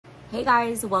Hey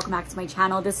guys, welcome back to my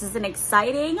channel. This is an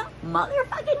exciting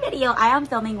motherfucking video. I am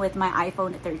filming with my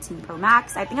iPhone 13 Pro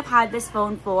Max. I think I've had this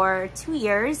phone for 2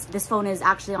 years. This phone is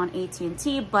actually on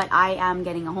AT&T, but I am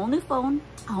getting a whole new phone,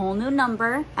 a whole new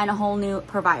number, and a whole new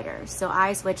provider. So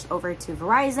I switched over to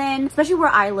Verizon, especially where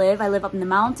I live. I live up in the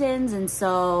mountains, and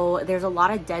so there's a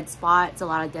lot of dead spots, a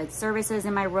lot of dead services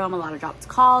in my room, a lot of dropped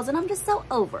calls, and I'm just so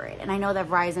over it. And I know that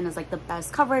Verizon is like the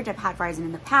best coverage. I've had Verizon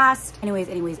in the past. Anyways,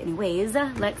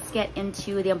 let's get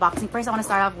into the unboxing. First, I want to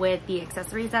start off with the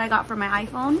accessories that I got for my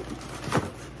iPhone.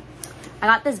 I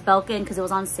got this Belkin because it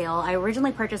was on sale. I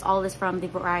originally purchased all of this from the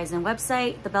Verizon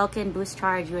website. The Belkin Boost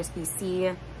Charge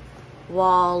USB-C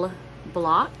wall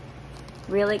block.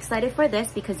 Really excited for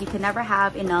this because you can never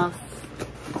have enough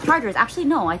chargers. Actually,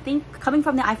 no, I think coming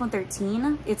from the iPhone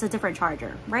 13, it's a different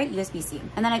charger, right? USB-C.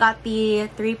 And then I got the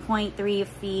 3.3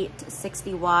 feet,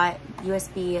 60 watt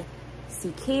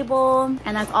USB-C cable,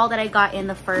 and that's all that I got in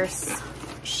the first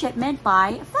shipment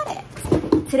by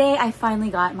FedEx. Today I finally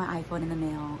got my iPhone in the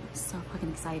mail. I'm so fucking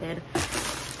excited.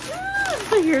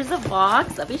 So here's the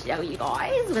box. Let me show you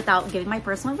guys without giving my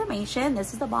personal information.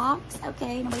 This is the box.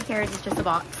 Okay, nobody cares, it's just a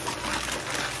box.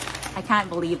 I can't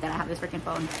believe that I have this freaking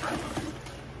phone.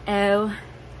 Oh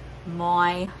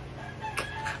my,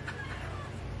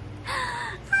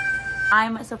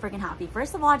 I'm so freaking happy.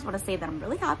 First of all, I just want to say that I'm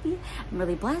really happy. I'm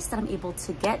really blessed that I'm able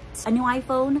to get a new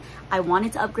iPhone. I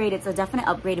wanted to upgrade. It's a definite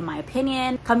upgrade in my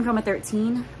opinion. Coming from a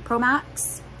 13 Pro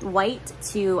Max white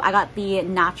to, I got the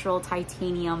natural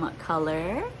titanium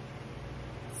color.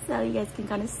 So you guys can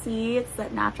kind of see it's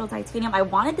that natural titanium. I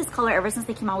wanted this color ever since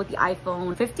they came out with the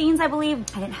iPhone 15s, I believe.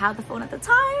 I didn't have the phone at the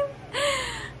time.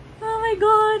 Oh my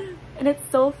God. And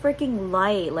it's so freaking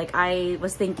light. Like, I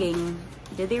was thinking,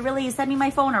 did they really send me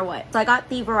my phone or what? So I got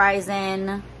the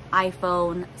Verizon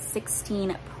iPhone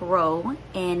 16 Pro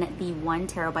in the 1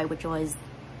 terabyte, which was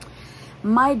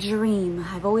my dream.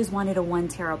 I've always wanted a 1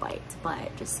 terabyte,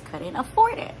 but just couldn't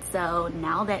afford it. So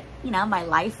now that, you know, my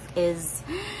life is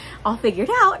all figured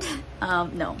out,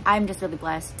 no, I'm just really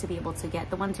blessed to be able to get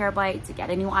the 1 terabyte, to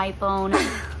get a new iPhone.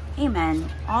 Amen.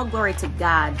 All glory to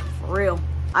God, for real.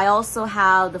 I also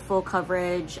have the full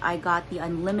coverage. I got the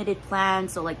unlimited plan,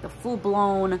 so like the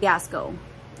full-blown fiasco.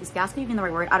 Is fiasco even the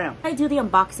right word? I don't know. Should I do the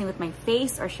unboxing with my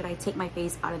face or should I take my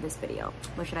face out of this video?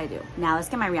 What should I do? Now let's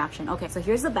get my reaction. Okay, so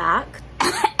here's the back.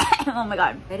 Oh my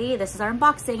God. Ready? This is our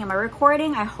unboxing. Am I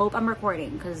recording? I hope I'm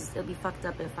recording because it'll be fucked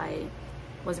up if I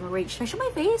wasn't recording. Should I show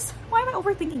my face? Why am I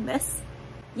overthinking this?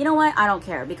 You know what? I don't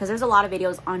care because there's a lot of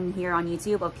videos on here on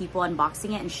YouTube of people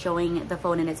unboxing it and showing the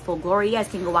phone in its full glory. You guys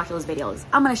can go watch those videos.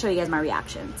 I'm going to show you guys my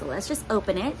reaction. So let's just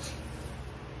open it.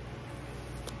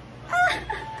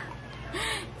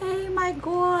 Hey, my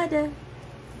God.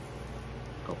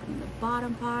 Opening the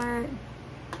bottom part.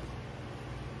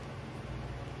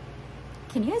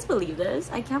 Can you guys believe this?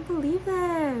 I can't believe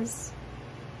this.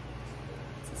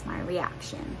 This is my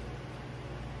reaction.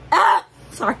 Ah!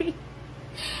 Sorry.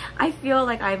 I feel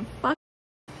like I'm fucking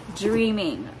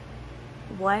dreaming.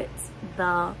 What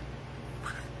the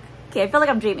fuck? Okay, I feel like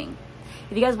I'm dreaming.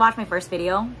 If you guys watched my first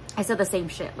video, I said the same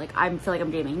shit. Like, I feel like I'm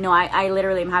dreaming. No, I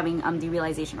literally am having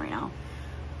derealization right now.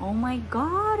 Oh my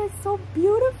God, it's so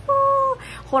beautiful.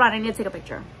 Hold on, I need to take a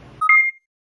picture.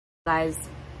 Guys,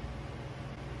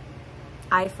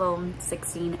 iPhone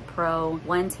 16 Pro,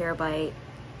 1 terabyte,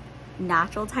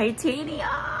 natural titanium.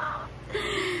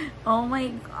 Oh my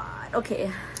God.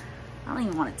 Okay. I don't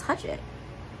even want to touch it.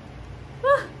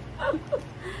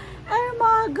 Oh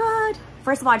my God.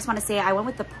 First of all, I just want to say I went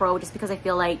with the Pro just because I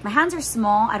feel like my hands are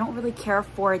small. I don't really care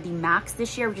for the Max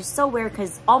this year, which is so weird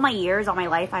because all my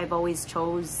life, I've always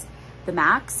chose the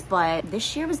Max, but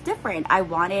this year was different. I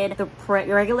wanted the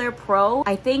regular Pro.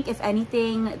 I think if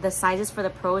anything, the sizes for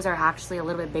the Pros are actually a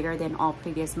little bit bigger than all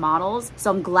previous models. So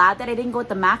I'm glad that I didn't go with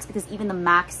the Max because even the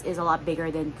Max is a lot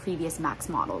bigger than previous Max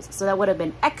models. So that would have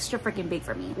been extra freaking big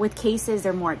for me. With cases,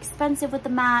 they're more expensive with the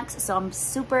Max. So I'm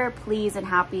super pleased and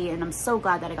happy and I'm so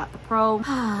glad that I got the Pro.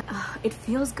 It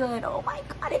feels good. Oh my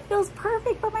God, it feels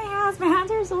perfect for my hands. My hands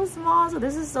are so small, so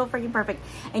this is so freaking perfect.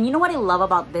 And you know what I love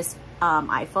about this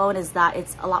iPhone is that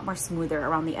it's a lot more smoother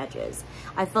around the edges.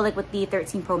 I feel like with the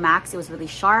 13 Pro Max, it was really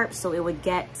sharp, so it would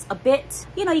get a bit,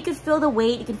 you know, you can feel the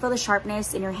weight, you can feel the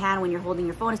sharpness in your hand when you're holding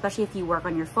your phone, especially if you work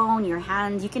on your phone, your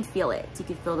hand, you can feel it. You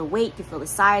can feel the weight, you can feel the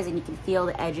size, and you can feel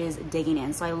the edges digging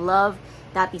in. So I love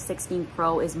that the 16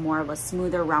 Pro is more of a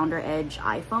smoother, rounder edge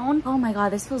iPhone. Oh my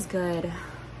God, this feels good.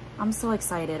 I'm so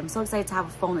excited. I'm so excited to have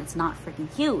a phone that's not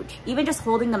freaking huge. Even just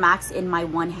holding the Max in my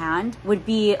one hand would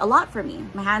be a lot for me.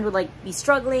 My hand would like be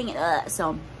struggling.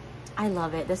 So I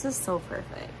love it. This is so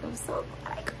perfect. I'm so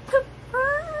glad I got the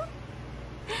Pro.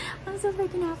 I'm so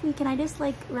freaking happy. Can I just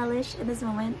like relish in this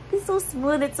moment? It's so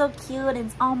smooth, it's so cute,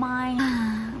 it's all mine.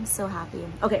 I'm so happy.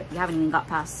 Okay, we haven't even got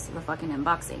past the fucking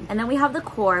unboxing. And then we have the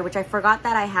cord, which I forgot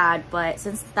that I had, but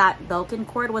since that Belkin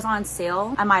cord was on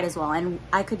sale, I might as well. And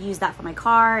I could use that for my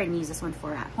car and use this one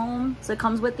for at home. So it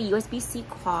comes with the USB-C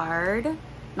card.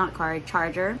 Not card,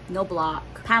 charger, no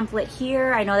block. Pamphlet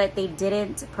here. I know that they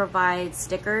didn't provide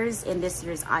stickers in this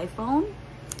year's iPhone,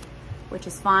 which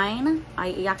is fine.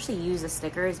 I actually use the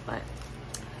stickers, but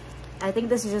I think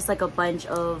this is just like a bunch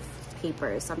of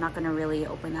papers, so I'm not gonna really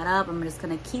open that up. I'm just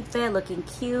gonna keep it looking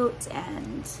cute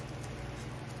and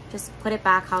just put it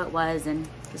back how it was and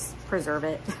just preserve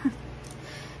it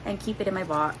and keep it in my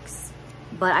box.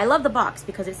 But I love the box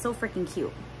because it's so freaking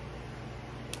cute.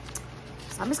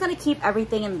 So I'm just gonna keep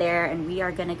everything in there and we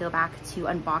are gonna go back to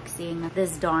unboxing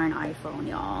this darn iPhone,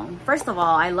 y'all. First of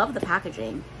all, I love the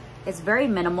packaging. It's very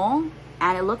minimal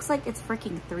and it looks like it's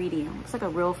freaking 3D. It looks like a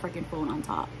real freaking phone on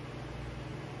top.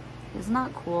 Isn't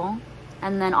that cool?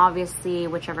 And then obviously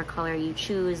whichever color you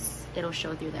choose, it'll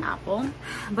show through the Apple.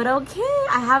 But okay,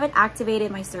 I haven't activated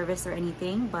my service or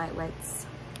anything, but let's,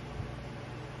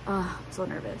 I'm so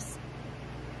nervous.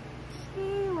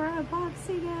 Okay, we're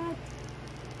unboxing it.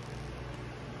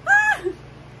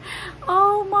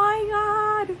 Oh my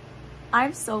God.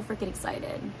 I'm so freaking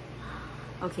excited.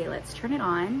 Okay, let's turn it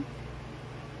on.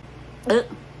 Let's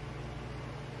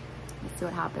see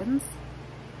what happens.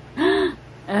 Oh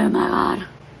my God.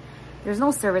 There's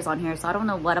no service on here, so I don't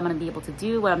know what I'm gonna be able to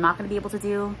do, what I'm not gonna be able to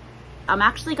do. I'm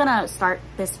actually gonna start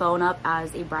this phone up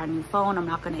as a brand new phone. I'm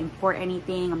not gonna import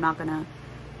anything. I'm not gonna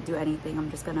do anything.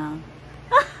 I'm just gonna...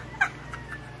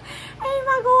 Oh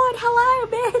my God, hello,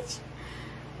 bitch.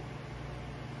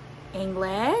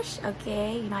 English,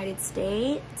 okay, United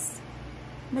States.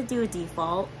 I'm gonna do a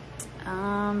default.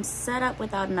 Set up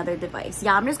without another device.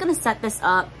 Yeah, I'm just gonna set this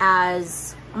up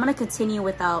as, I'm gonna continue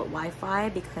without Wi-Fi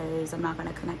because I'm not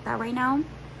gonna connect that right now.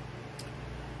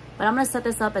 But I'm gonna set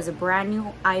this up as a brand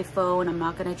new iPhone. I'm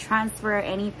not gonna transfer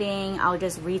anything. I'll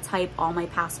just retype all my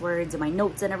passwords and my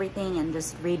notes and everything and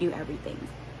just redo everything.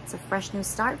 It's a fresh new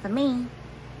start for me.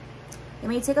 It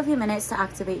may take a few minutes to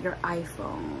activate your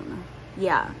iPhone.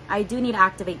 Yeah, I do need to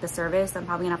activate the service. I'm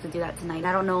probably gonna have to do that tonight.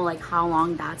 I don't know like how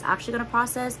long that's actually gonna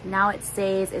process. Now it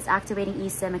says it's activating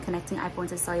eSIM and connecting iPhone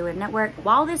to cellular network.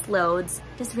 While this loads,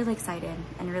 just really excited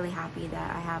and really happy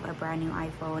that I have a brand new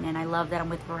iPhone. And I love that I'm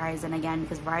with Verizon again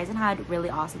because Verizon had really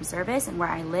awesome service, and where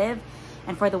I live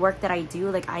and for the work that I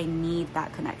do, like I need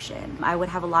that connection. I would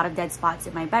have a lot of dead spots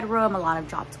in my bedroom, a lot of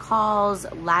dropped calls,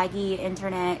 laggy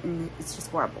internet, and it's just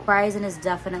horrible. Verizon is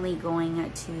definitely going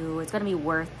to, it's gonna be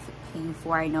worth paying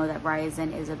for. I know that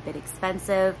Verizon is a bit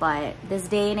expensive, but this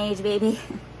day and age, baby,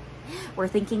 we're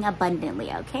thinking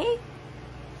abundantly, okay?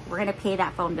 We're gonna pay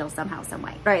that phone bill somehow, some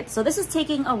way. All right, so this is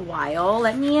taking a while.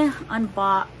 Let me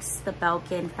unbox the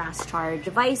Belkin fast charge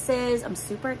devices. I'm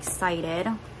super excited.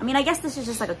 I mean, I guess this is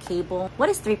just like a cable. What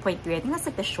is 3.3? I think that's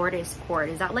like the shortest cord.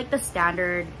 Is that like the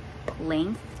standard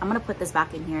length? I'm gonna put this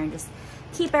back in here and just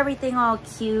keep everything all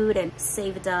cute and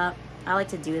saved up. I like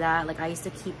to do that. Like I used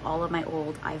to keep all of my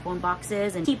old iPhone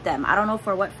boxes and keep them. I don't know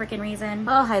for what freaking reason.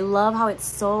 Oh, I love how it's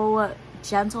so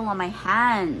gentle on my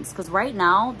hands, because right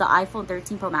now the iPhone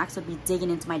 13 Pro Max would be digging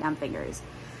into my damn fingers.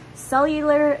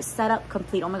 Cellular setup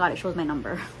complete. Oh my God, it shows my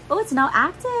number. Oh, it's now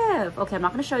active. Okay, I'm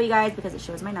not going to show you guys because it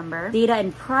shows my number. Data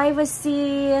and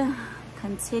privacy.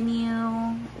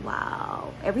 Continue.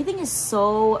 Wow, everything is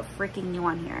so freaking new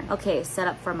on here. Okay, set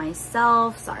up for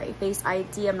myself. Sorry, Face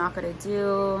ID I'm not going to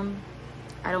do.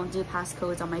 I don't do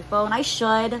passcodes on my phone. I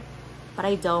should, but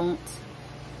I don't.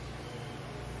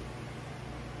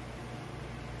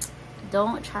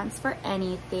 Don't transfer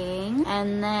anything.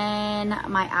 And then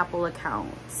my Apple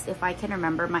accounts, if I can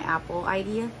remember my Apple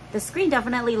ID. The screen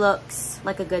definitely looks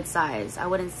like a good size. I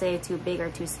wouldn't say too big or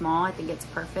too small. I think it's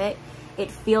perfect. It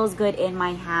feels good in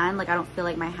my hand. Like I don't feel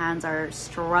like my hands are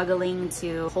struggling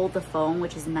to hold the phone,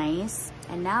 which is nice.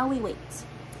 And now we wait.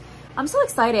 I'm so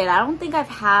excited. I don't think I've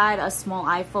had a small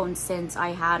iPhone since I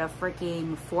had a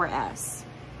freaking 4S.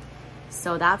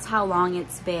 So that's how long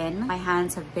it's been. My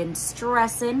hands have been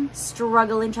struggling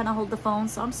trying to hold the phone.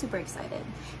 So I'm super excited.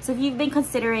 So if you've been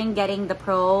considering getting the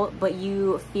Pro, but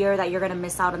you fear that you're gonna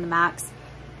miss out on the Max,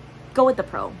 go with the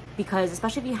Pro, because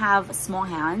especially if you have small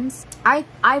hands. I've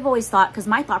always thought, because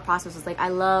my thought process was like, I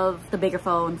love the bigger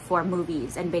phone for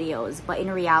movies and videos, but in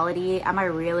reality, am I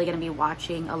really gonna be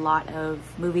watching a lot of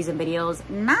movies and videos?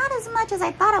 Not as much as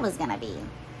I thought I was gonna be.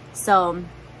 So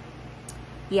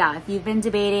yeah, if you've been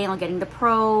debating on getting the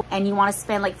Pro and you want to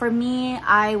spend, like for me,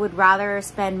 I would rather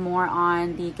spend more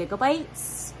on the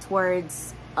gigabytes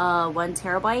towards 1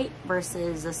 terabyte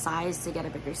versus the size to get a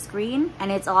bigger screen,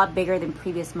 and it's a lot bigger than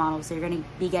previous models, so you're going to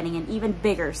be getting an even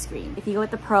bigger screen. If you go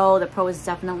with the Pro is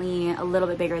definitely a little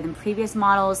bit bigger than previous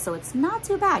models, so it's not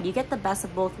too bad. You get the best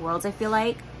of both worlds, I feel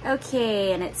like.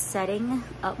 Okay, and it's setting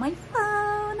up my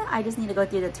phone. I just need to go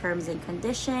through the terms and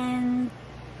conditions.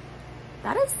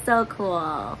 That is so cool.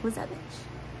 Who's that bitch?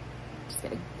 Just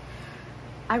kidding.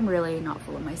 I'm really not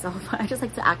full of myself. I just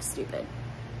like to act stupid,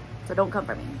 so don't come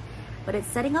for me. But it's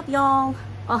setting up, y'all.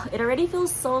 Oh, it already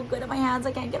feels so good in my hands.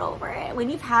 I can't get over it.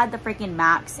 When you've had the freaking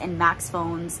Max and Max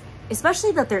phones,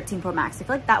 especially the 13 Pro Max, I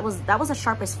feel like that was the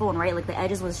sharpest phone, right? Like the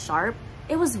edges was sharp.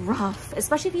 It was rough,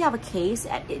 especially if you have a case.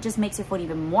 It just makes your phone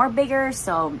even more bigger.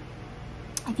 So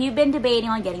if you've been debating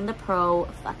on getting the Pro,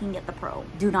 fucking get the Pro.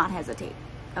 Do not hesitate,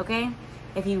 okay?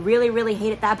 If you really, really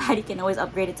hate it that bad, you can always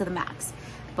upgrade it to the Max.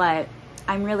 But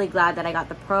I'm really glad that I got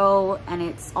the Pro, and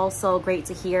it's also great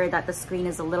to hear that the screen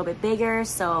is a little bit bigger,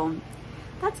 so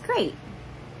that's great.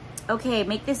 Okay,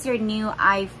 make this your new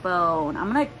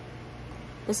iPhone.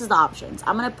 This is the options.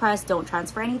 I'm gonna press don't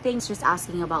transfer anything. It's just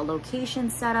asking about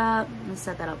location setup. I'm gonna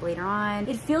set that up later on.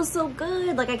 It feels so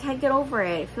good. Like, I can't get over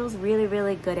it. It feels really,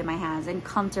 really good in my hands and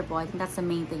comfortable. I think that's the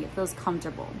main thing. It feels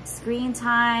comfortable. Screen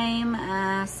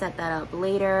time, set that up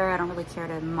later. I don't really care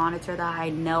to monitor that. I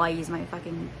know I use my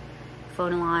fucking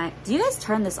phone a lot. Do you guys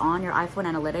turn this on, your iPhone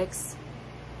analytics?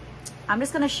 I'm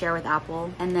just gonna share with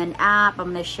Apple. And then app, I'm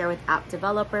gonna share with app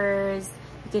developers.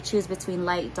 You can choose between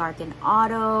light, dark, and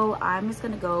auto. I'm just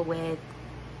gonna go with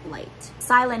light.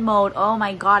 Silent mode. Oh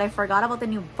my god, I forgot about the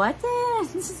new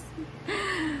buttons.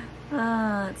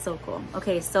 It's so cool.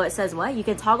 Okay, so it says what? You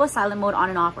can toggle silent mode on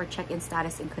and off or check in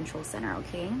status in control center,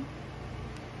 okay?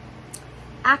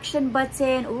 Action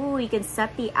button. Ooh, you can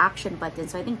set the action button.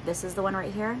 So I think this is the one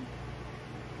right here.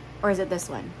 Or is it this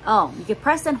one? Oh, you can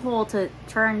press and hold to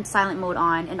turn silent mode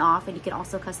on and off, and you can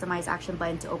also customize action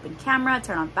button to open camera,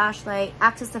 turn on flashlight,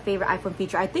 access the favorite iPhone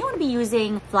feature. I think I'm gonna be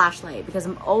using flashlight because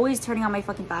I'm always turning on my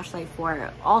fucking flashlight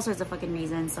for all sorts of fucking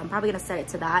reasons. So I'm probably gonna set it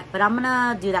to that, but I'm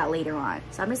gonna do that later on.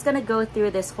 So I'm just gonna go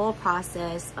through this whole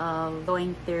process of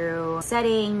going through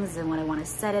settings and what I wanna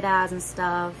set it as and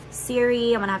stuff.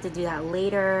 Siri, I'm gonna have to do that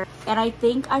later. And I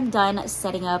think I'm done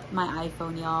setting up my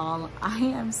iPhone, y'all. I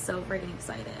am so freaking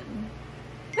excited.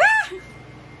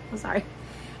 I'm sorry.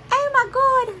 Oh my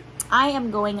god. I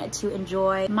am going to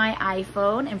enjoy my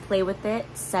iPhone and play with it,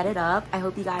 set it up. I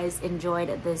hope you guys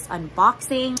enjoyed this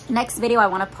unboxing. Next video, I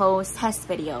want to post test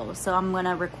video. So I'm going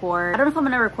to record, I don't know if I'm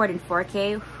going to record in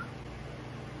 4K.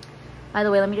 By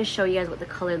the way, let me just show you guys what the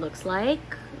color looks like.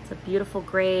 It's a beautiful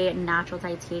gray, natural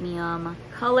titanium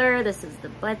color. This is the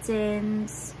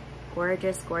buttons.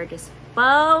 Gorgeous, gorgeous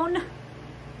phone.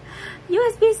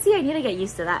 USB-C, I need to get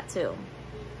used to that too.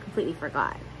 Completely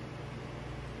forgot.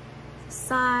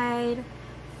 Side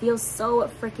feels so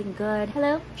freaking good.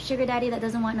 Hello, sugar daddy that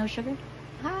doesn't want no sugar.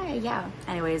 Hi, yeah.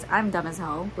 Anyways, I'm dumb as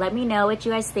hell. Let me know what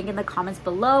you guys think in the comments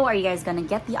below. Are you guys gonna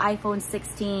get the iPhone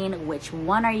 16? Which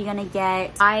one are you gonna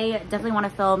get? I definitely want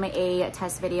to film a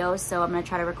test video, so I'm gonna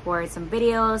try to record some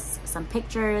videos, some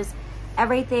pictures,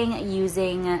 everything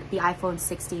using the iPhone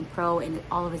 16 Pro in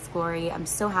all of its glory. I'm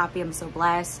so happy. I'm so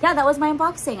blessed. Yeah, that was my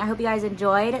unboxing. I hope you guys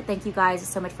enjoyed. Thank you guys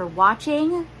so much for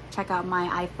watching. Check out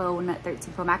my iPhone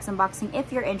 13 Pro Max unboxing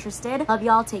if you're interested. Love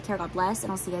y'all. Take care. God bless.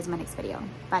 And I'll see you guys in my next video.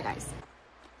 Bye, guys.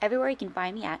 Everywhere you can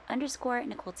find me at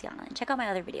 _NicoleTiana. And check out my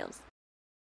other videos.